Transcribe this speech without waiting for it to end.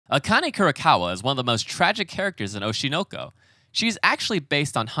Akane Kurokawa is one of the most tragic characters in Oshinoko. She's actually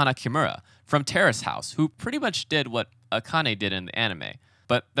based on Hana Kimura from Terrace House, who pretty much did what Akane did in the anime,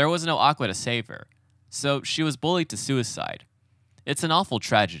 but there was no Aqua to save her. So she was bullied to suicide. It's an awful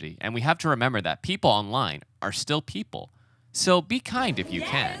tragedy, and we have to remember that people online are still people. So be kind if you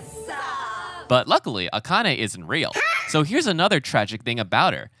can. But luckily, Akane isn't real. So here's another tragic thing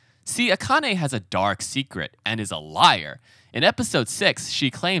about her. See, Akane has a dark secret and is a liar. In episode 6,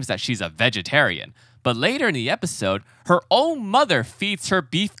 she claims that she's a vegetarian. But later in the episode, her own mother feeds her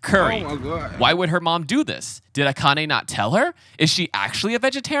beef curry. Oh my God. Why would her mom do this? Did Akane not tell her? Is she actually a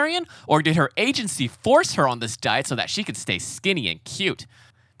vegetarian? Or did her agency force her on this diet so that she could stay skinny and cute?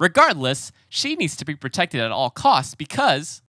 Regardless, she needs to be protected at all costs because